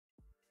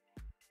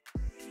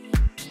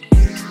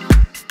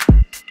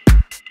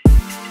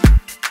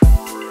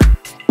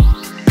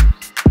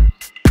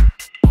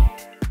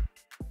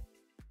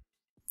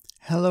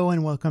Hello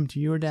and welcome to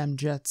Your Damn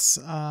Jets.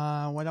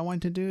 What I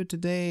want to do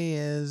today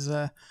is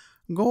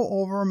go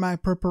over my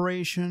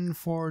preparation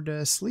for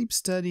the sleep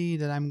study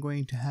that I'm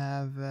going to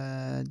have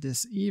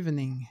this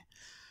evening.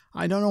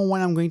 I don't know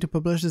when I'm going to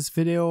publish this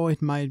video.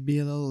 It might be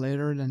a little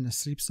later than the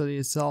sleep study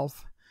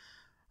itself.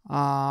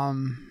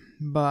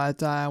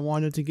 But I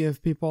wanted to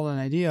give people an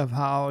idea of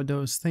how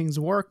those things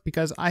work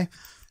because I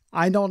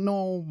don't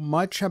know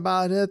much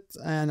about it,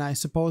 and I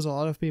suppose a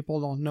lot of people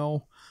don't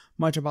know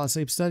much about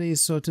sleep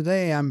studies. So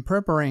today I'm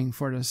preparing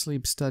for the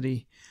sleep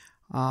study,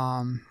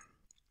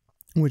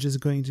 which is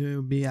going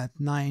to be at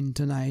 9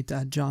 tonight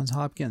at Johns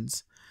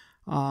Hopkins.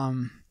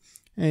 And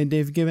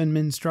they've given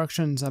me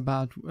instructions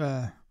about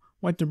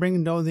what to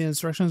bring, though the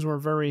instructions were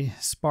very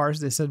sparse.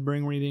 They said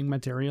bring reading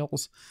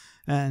materials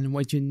and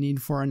what you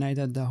need for a night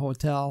at the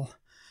hotel.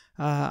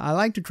 I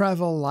like to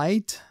travel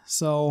light,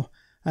 so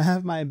I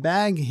have my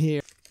bag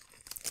here.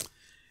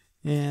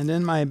 And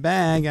in my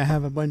bag, I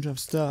have a bunch of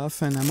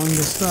stuff, and among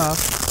the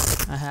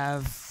stuff, I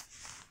have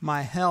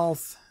my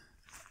health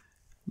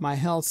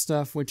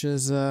stuff, which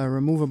is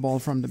removable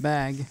from the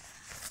bag.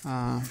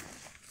 I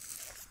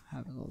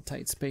have a little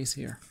tight space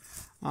here.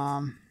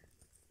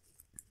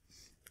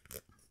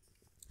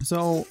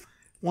 So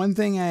one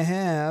thing I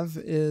have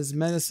is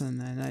medicine,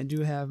 and I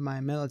do have my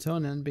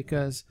melatonin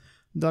because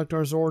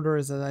doctor's order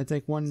is that I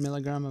take 1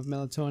 milligram of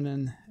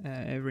melatonin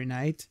every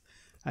night.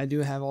 I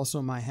do have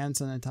also my hand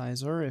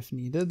sanitizer if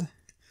needed,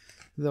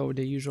 though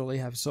they usually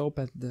have soap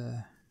at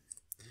the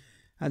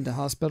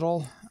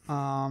hospital.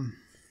 I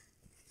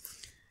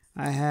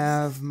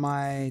have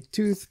my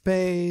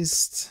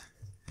toothpaste.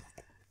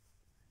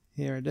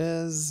 Here it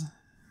is.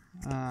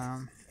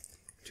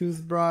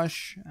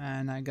 Toothbrush,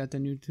 and I got the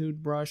new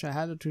toothbrush. I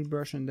had a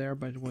toothbrush in there,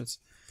 but it was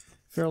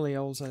fairly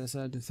old, so I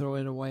decided to throw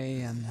it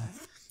away and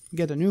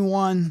get a new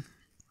one.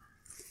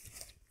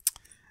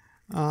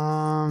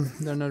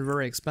 They're not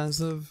very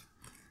expensive.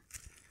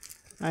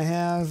 I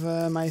have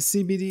my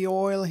CBD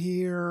oil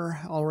here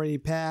already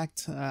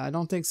packed. I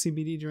don't take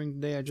CBD during the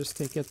day, I just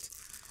take it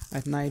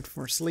at night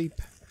for sleep.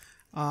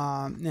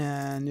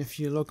 And if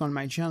you look on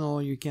my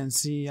channel, you can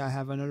see I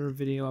have another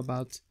video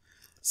about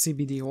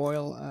CBD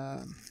oil.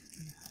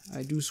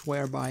 I do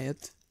swear by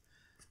it.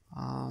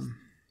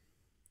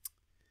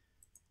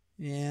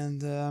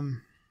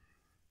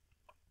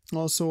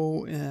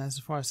 Also, as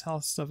far as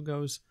health stuff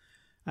goes,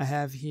 I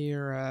have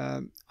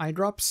here eye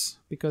drops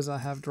because I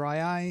have dry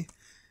eye,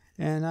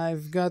 and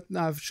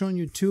I've shown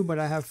you 2, but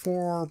I have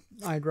 4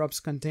 eye drops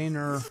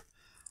container.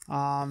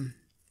 On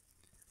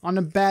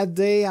a bad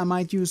day I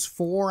might use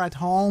 4 at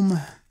home,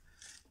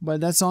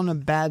 but that's on a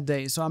bad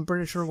day, so I'm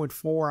pretty sure with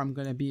 4 I'm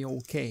gonna be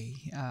okay.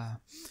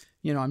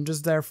 You know, I'm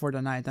just there for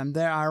the night.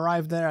 I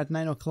arrive there at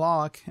 9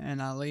 o'clock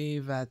and I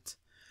leave at,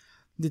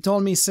 they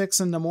told me 6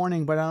 in the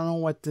morning, but I don't know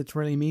what it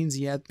really means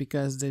yet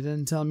because they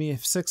didn't tell me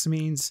if 6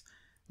 means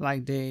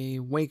like they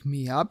wake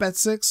me up at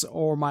 6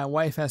 or my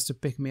wife has to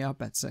pick me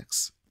up at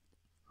 6.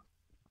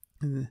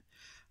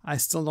 I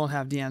still don't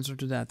have the answer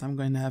to that. I'm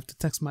going to have to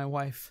text my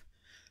wife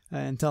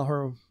and tell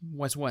her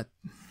what's what.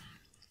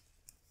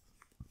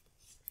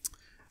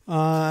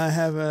 I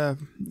have a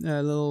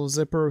little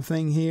zipper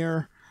thing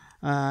here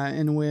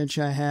in which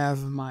I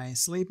have my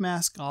sleep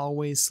mask. I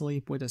always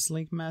sleep with a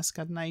sleep mask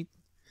at night.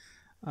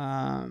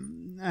 I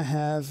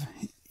have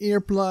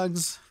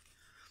earplugs.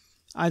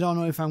 I don't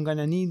know if I'm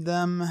gonna need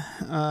them.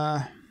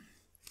 At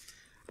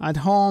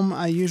home,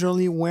 I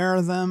usually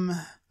wear them.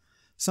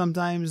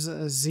 Sometimes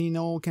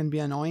Zeno can be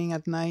annoying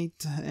at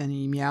night and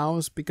he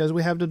meows because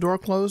we have the door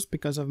closed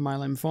because of my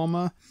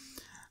lymphoma.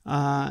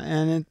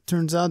 And it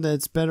turns out that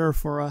it's better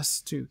for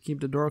us to keep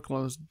the door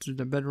closed to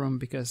the bedroom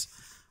because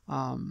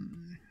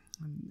then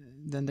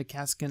the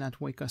cats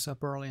cannot wake us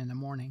up early in the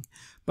morning.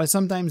 But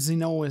sometimes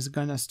Zeno is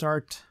gonna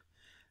start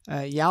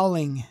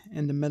yowling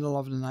in the middle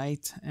of the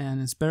night,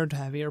 and it's better to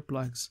have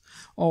earplugs.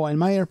 Oh, and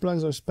my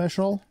earplugs are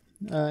special.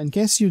 In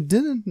case you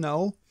didn't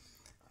know,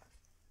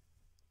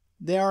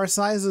 there are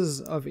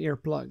sizes of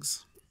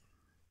earplugs.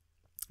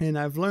 And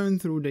I've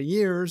learned through the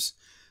years,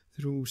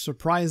 through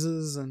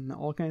surprises and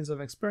all kinds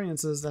of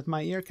experiences, that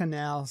my ear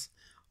canals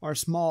are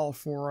small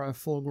for a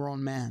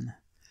full-grown man.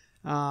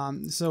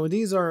 So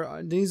these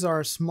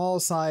are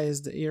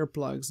small-sized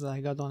earplugs that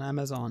I got on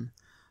Amazon.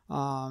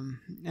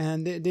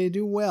 And they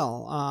do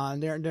well.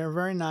 They're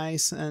very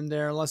nice, and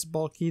they're less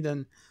bulky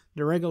than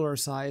the regular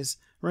size.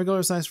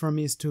 Regular size for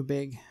me is too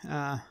big.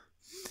 I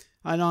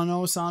don't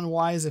know sound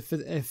wise if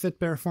it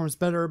performs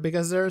better,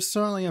 because there's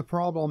certainly a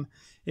problem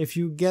if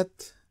you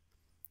get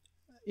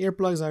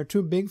earplugs that are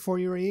too big for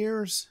your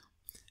ears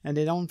and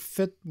they don't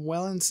fit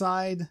well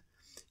inside.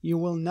 You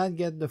will not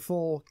get the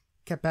full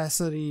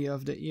capacity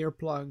of the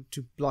earplug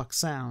to block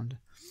sound.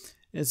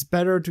 It's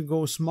better to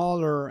go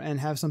smaller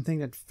and have something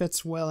that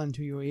fits well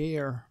into your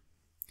ear.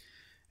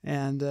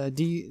 And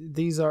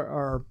these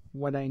are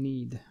what I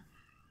need.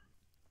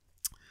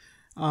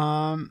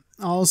 I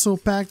also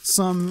packed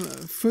some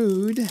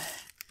food,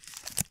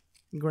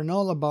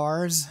 granola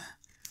bars.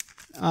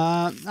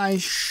 I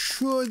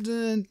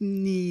shouldn't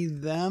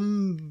need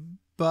them,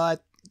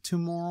 but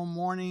tomorrow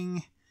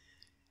morning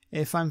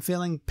if I'm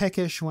feeling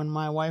peckish when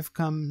my wife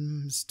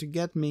comes to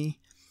get me,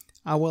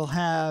 I will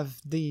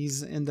have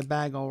these in the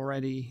bag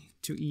already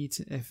to eat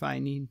if I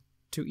need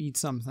to eat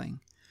something.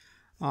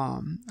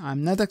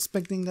 I'm not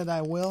expecting that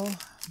I will,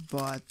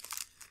 but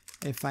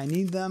if I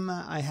need them,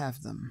 I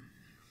have them.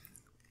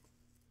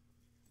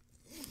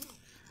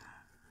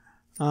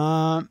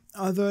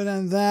 Other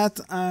than that,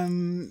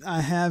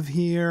 I have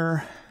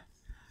here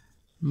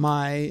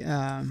my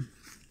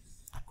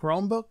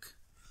Chromebook.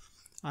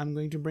 I'm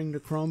going to bring the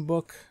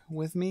Chromebook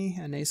with me,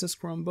 an Asus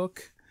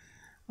Chromebook.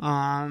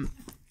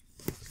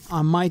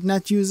 I might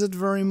not use it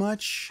very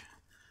much,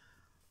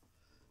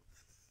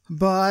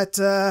 but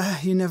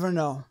you never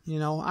know. You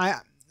know,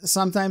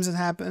 sometimes it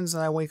happens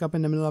that I wake up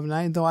in the middle of the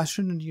night, though I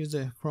shouldn't use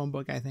the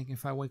Chromebook. I think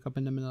if I wake up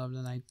in the middle of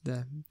the night,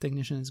 the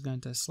technician is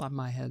going to slap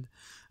my head.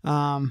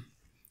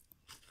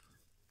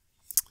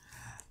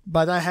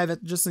 But I have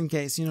it just in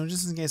case, you know,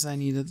 just in case I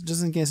need it,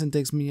 just in case it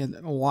takes me a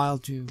while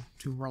to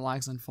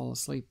relax and fall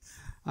asleep.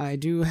 I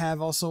do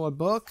have also a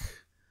book,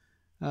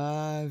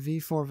 V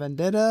for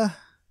Vendetta.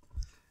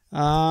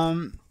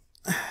 And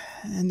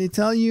they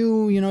tell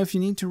you, you know, if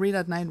you need to read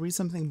at night, read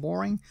something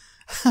boring.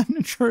 I'm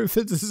not sure if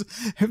this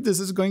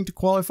is going to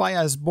qualify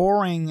as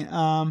boring.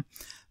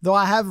 Though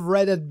I have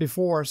read it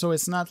before, so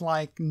it's not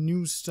like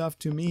new stuff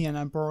to me, and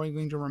I'm probably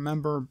going to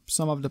remember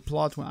some of the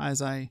plot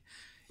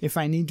if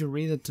I need to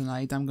read it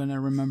tonight, I'm going to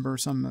remember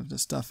some of the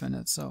stuff in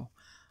it. So,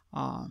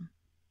 I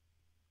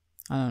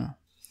don't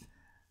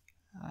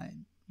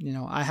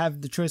know. I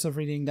have the choice of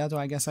reading that, or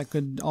I guess I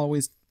could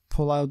always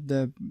pull out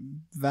the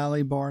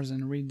Valley bars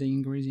and read the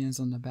ingredients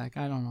on the back.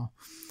 I don't know.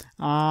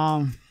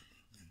 I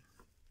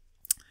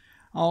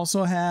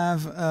also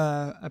have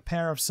a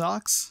pair of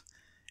socks.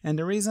 And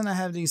the reason I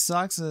have these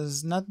socks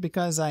is not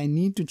because I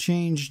need to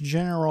change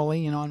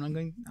generally. You know,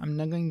 I'm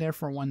not going there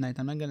for one night.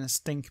 I'm not going to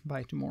stink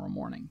by tomorrow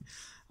morning.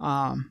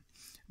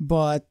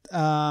 But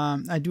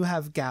I do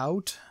have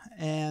gout,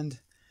 and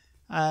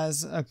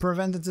as a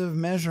preventative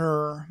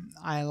measure,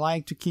 I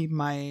like to keep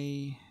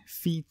my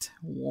feet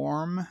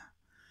warm.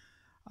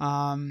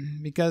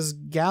 Because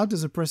gout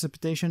is a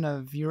precipitation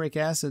of uric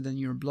acid in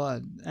your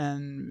blood,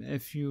 and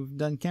if you've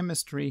done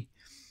chemistry,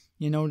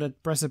 you know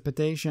that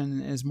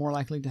precipitation is more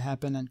likely to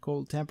happen at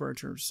cold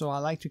temperatures. So I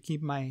like to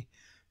keep my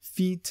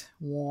feet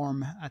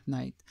warm at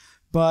night.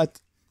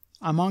 But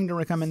among the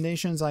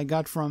recommendations I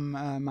got from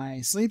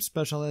my sleep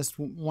specialist,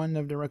 one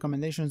of the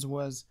recommendations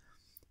was,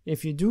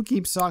 if you do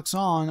keep socks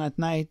on at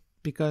night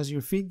because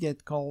your feet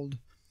get cold,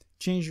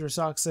 change your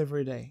socks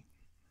every day.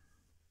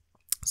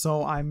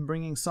 So I'm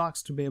bringing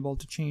socks to be able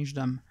to change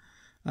them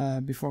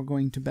before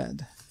going to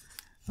bed.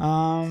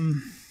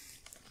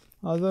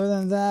 Other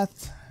than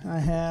that, I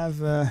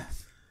have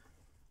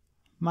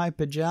my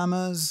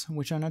pajamas,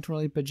 which are not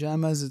really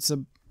pajamas. It's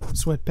a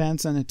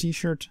sweatpants and a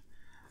t-shirt.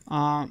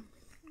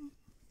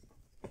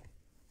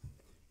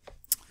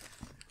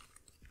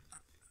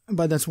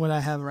 But that's what I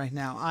have right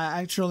now.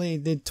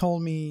 They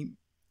told me,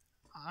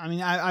 I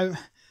mean, I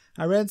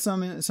read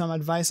some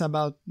advice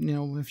about, you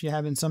know, if you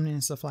have insomnia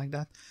and stuff like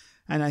that.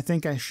 And I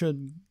think I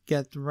should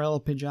get real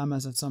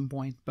pajamas at some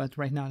point, but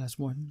right now that's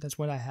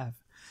what I have.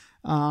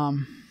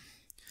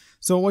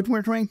 So what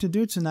we're trying to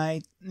do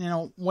tonight, you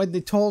know, what they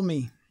told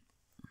me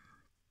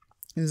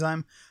is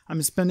I'm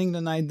spending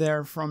the night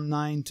there from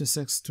 9 to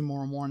 6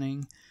 tomorrow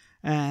morning,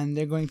 and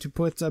they're going to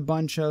put a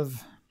bunch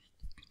of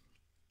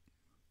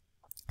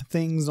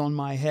things on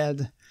my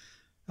head,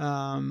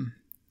 and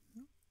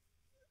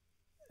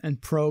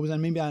probes,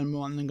 and maybe I'm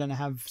going to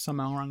have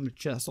some around the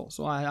chest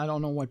also. I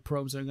don't know what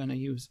probes they're going to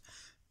use,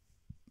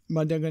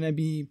 but they're going to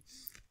be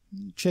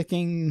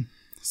checking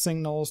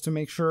signals to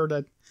make sure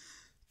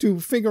to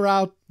figure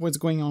out what's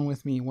going on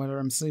with me, whether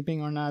I'm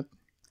sleeping or not.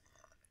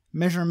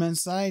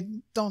 Measurements that I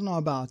don't know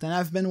about, and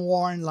I've been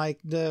warned, like,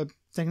 the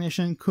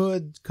technician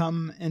could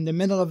come in the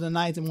middle of the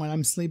night, and when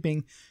I'm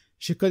sleeping,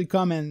 she could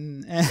come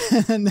and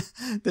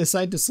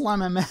decide to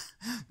slam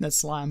not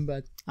slam,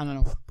 but I don't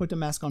know, put the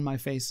mask on my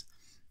face.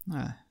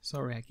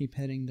 Sorry, I keep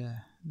hitting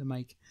the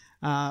mic.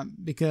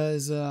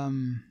 Because,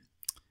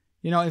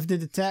 you know, if they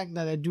detect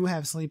that I do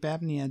have sleep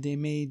apnea, they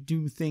may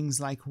do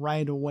things like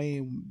right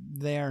away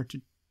there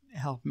to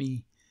help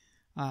me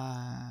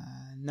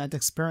not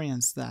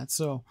experience that.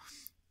 So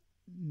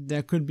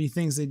there could be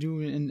things they do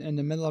in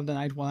the middle of the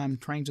night while I'm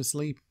trying to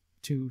sleep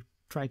to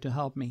try to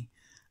help me.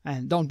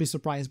 And don't be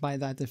surprised by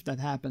that if that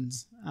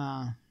happens.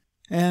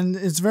 And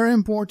it's very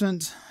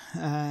important,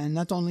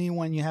 not only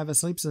when you have a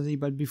sleep study,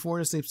 but before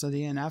the sleep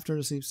study and after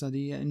the sleep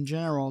study in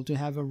general, to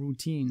have a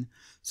routine.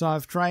 So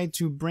I've tried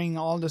to bring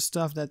all the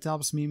stuff that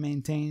helps me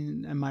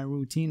maintain my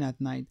routine at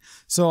night.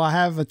 So I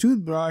have a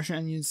toothbrush,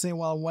 and you'd say,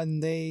 well,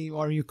 one day,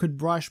 or you could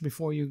brush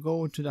before you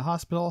go to the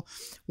hospital.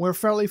 We're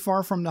fairly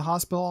far from the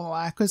hospital.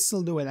 I could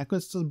still do it. I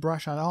could still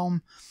brush at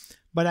home.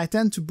 But I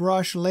tend to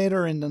brush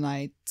later in the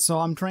night. So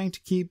I'm trying to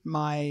keep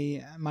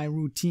my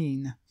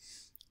routine,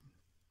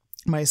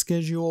 my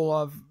schedule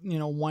of, you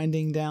know,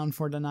 winding down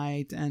for the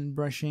night and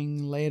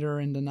brushing later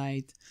in the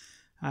night.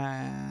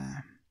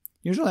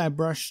 Usually I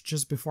brush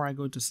just before I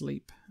go to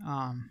sleep.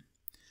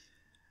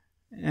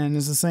 And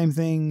it's the same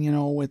thing, you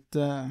know, with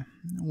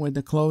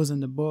the clothes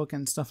and the book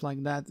and stuff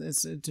like that.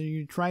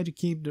 You try to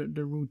keep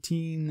the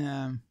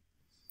routine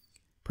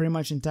pretty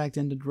much intact.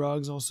 In the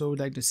drugs also,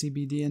 like the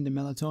CBD and the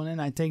melatonin,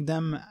 I take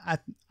them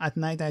at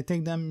night. I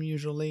take them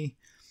usually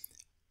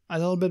a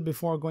little bit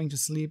before going to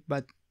sleep,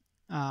 but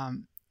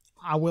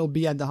I will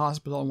be at the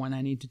hospital when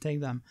I need to take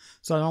them.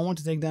 So I don't want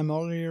to take them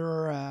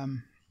earlier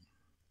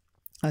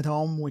at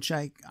home, which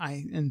I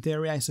in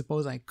theory I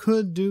suppose I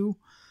could do.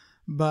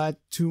 But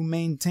to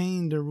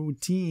maintain the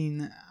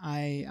routine,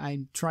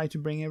 I try to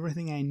bring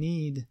everything I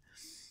need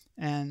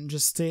and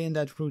just stay in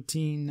that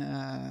routine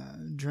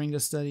during the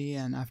study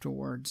and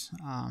afterwards,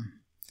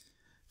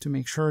 to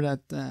make sure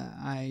that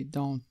I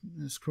don't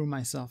screw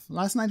myself.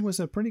 Last night was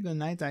a pretty good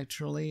night,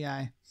 actually.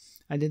 I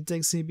did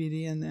take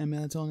CBD and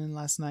melatonin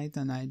last night,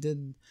 and I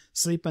did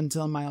sleep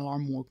until my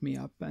alarm woke me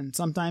up. And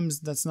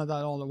sometimes that's not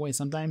all the way.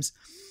 Sometimes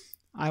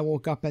I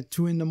woke up at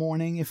 2 in the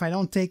morning. If I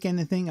don't take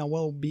anything, I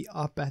will be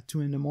up at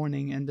 2 in the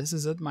morning, and this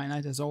is it. My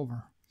night is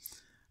over.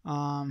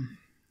 And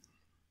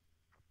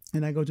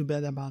I go to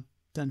bed about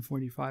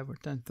 10:45 or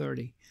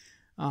 10:30.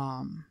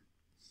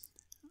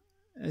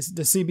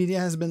 The CBD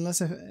has been less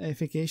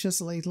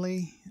efficacious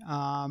lately,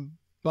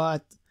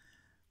 but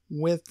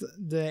with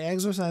the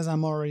exercise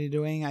I'm already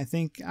doing, I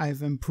think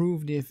I've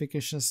improved the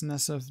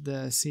efficaciousness of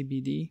the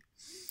CBD,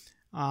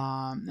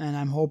 and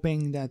I'm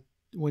hoping that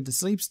with the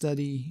sleep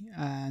study,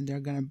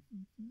 they're gonna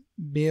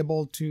be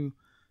able to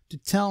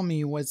tell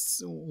me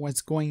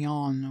what's going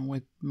on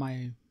with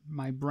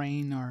my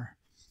brain, or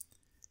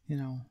you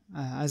know,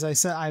 as I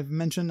said, I've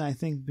mentioned I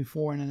think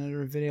before in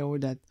another video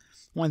that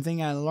one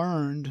thing I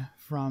learned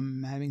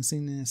from having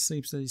seen a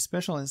sleep study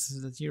specialist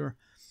is that you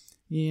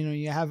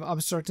have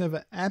obstructive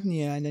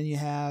apnea, and then you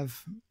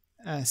have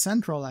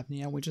central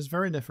apnea, which is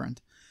very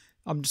different.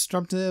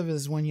 Obstructive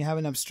is when you have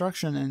an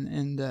obstruction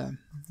in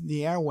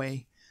the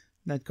airway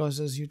that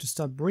causes you to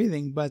stop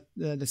breathing, but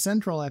the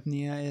central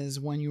apnea is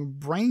when your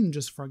brain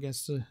just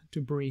forgets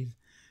to breathe,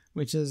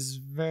 which is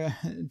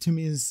to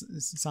me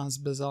sounds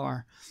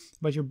bizarre,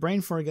 but your brain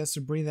forgets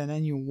to breathe, and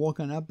then you're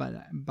woken up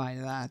by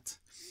that,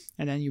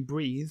 and then you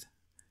breathe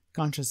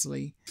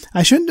consciously.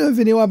 I should do a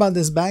video about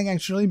this bag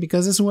actually,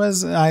 because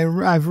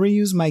I've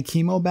reused my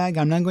chemo bag.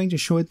 I'm not going to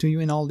show it to you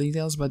in all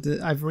details, but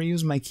I've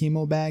reused my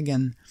chemo bag,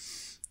 and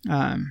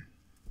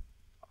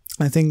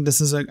I think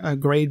this is a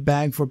great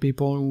bag for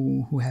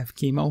people who have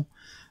chemo.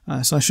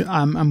 So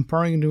I'm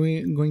probably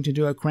going to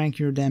do a Crank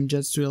Your Damn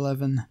Jets to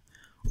 11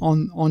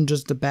 on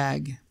just the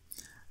bag,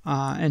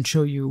 and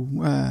show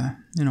you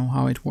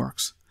how it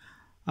works.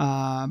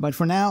 But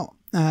for now,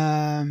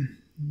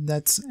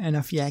 that's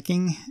enough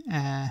yakking.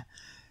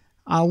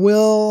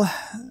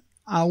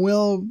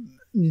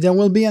 There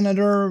will be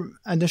another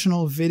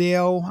additional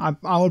video.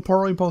 I will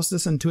probably post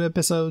this in 2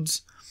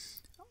 episodes,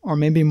 or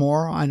maybe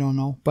more, I don't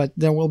know, but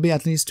there will be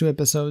at least 2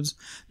 episodes.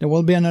 There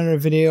will be another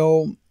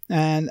video,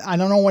 and I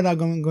don't know what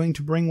I'm going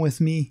to bring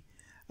with me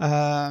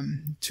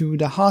to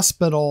the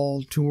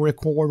hospital to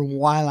record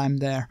while I'm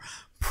there.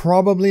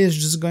 Probably it's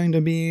just going to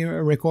be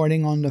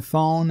recording on the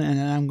phone, and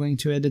then I'm going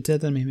to edit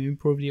it and maybe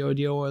improve the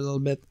audio a little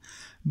bit.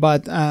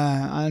 But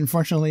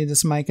unfortunately,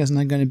 this mic is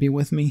not going to be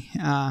with me,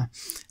 and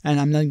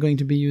I'm not going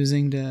to be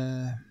using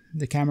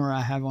the camera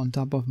I have on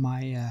top of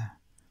my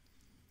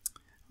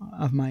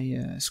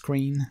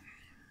screen.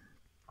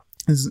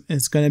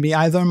 It's going to be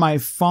either my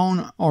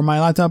phone or my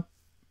laptop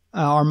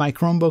or my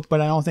Chromebook, but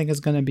I don't think it's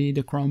going to be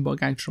the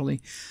Chromebook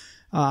actually,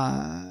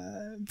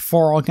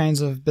 for all kinds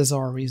of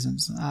bizarre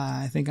reasons.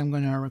 I think I'm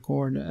going to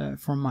record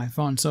from my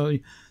phone. So,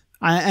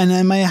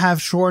 I may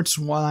have shorts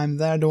while I'm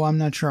there, though I'm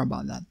not sure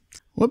about that.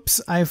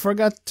 Whoops, I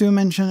forgot to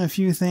mention a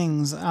few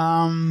things.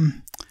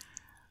 I'm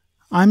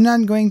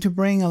not going to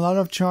bring a lot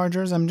of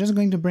chargers. I'm just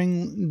going to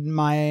bring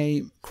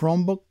my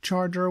Chromebook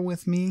charger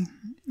with me.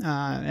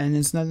 And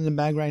it's not in the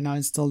bag right now.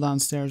 It's still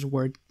downstairs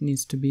where it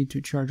needs to be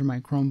to charge my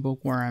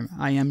Chromebook, where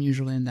I am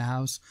usually in the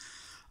house.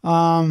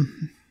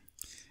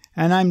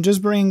 And I'm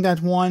just bringing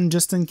that one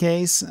just in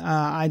case.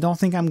 I don't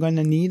think I'm going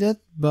to need it,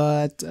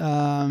 but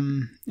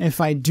if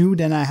I do,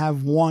 then I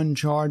have one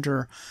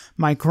charger.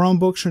 My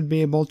Chromebook should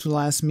be able to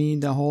last me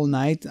the whole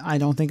night. I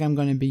don't think I'm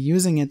going to be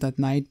using it at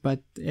night,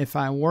 but if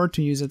I were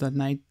to use it at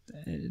night,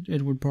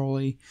 it would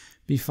probably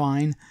be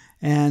fine.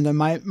 And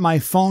my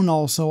phone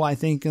also, I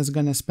think, is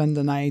going to spend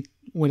the night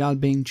without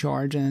being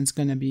charged, and it's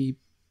going to be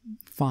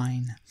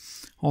fine.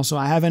 Also,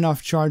 I have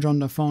enough charge on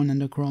the phone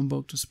and the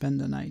Chromebook to spend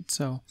the night,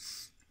 so...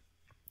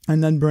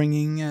 And then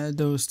bringing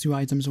those 2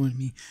 items with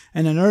me.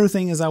 And another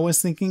thing is, I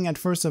was thinking at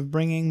first of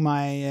bringing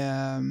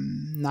my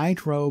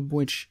night robe,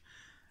 which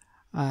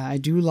I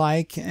do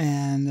like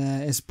and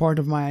is part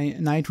of my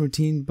night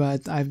routine,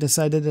 but I've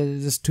decided that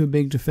it is too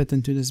big to fit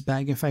into this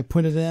bag. If I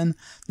put it in,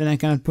 then I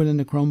cannot put in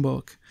the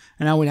Chromebook.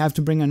 And I would have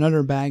to bring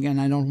another bag,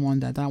 and I don't want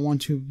that. I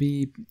want to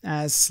be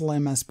as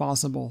slim as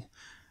possible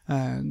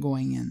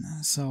going in.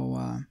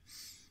 So...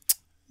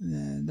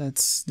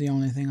 that's the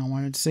only thing I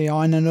wanted to say.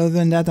 Oh, and other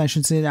than that, I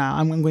should say that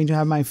I'm going to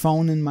have my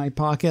phone in my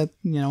pocket.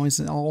 You know, it's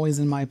always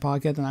in my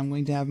pocket, and I'm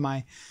going to have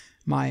my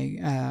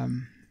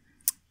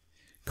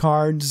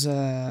cards,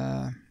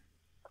 credit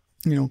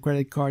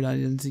card,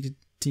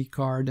 identity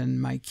card,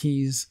 and my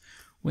keys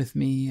with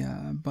me.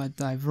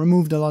 But I've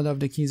removed a lot of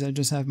the keys. I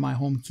just have my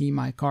home key,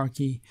 my car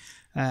key,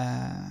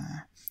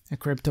 a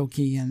crypto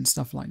key, and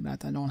stuff like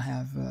that. I don't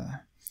have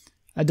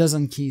a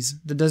dozen keys.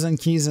 The dozen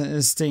keys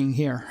is staying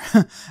here.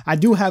 I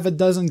do have a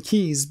dozen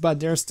keys, but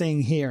they're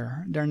staying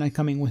here. They're not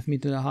coming with me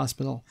to the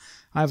hospital.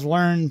 I've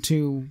learned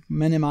to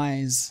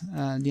minimize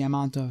the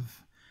amount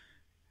of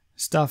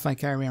stuff I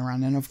carry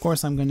around. And of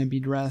course, I'm going to be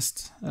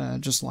dressed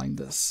just like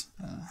this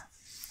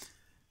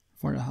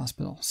for the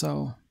hospital.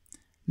 So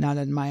now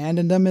that my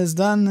addendum is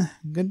done,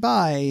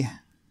 goodbye.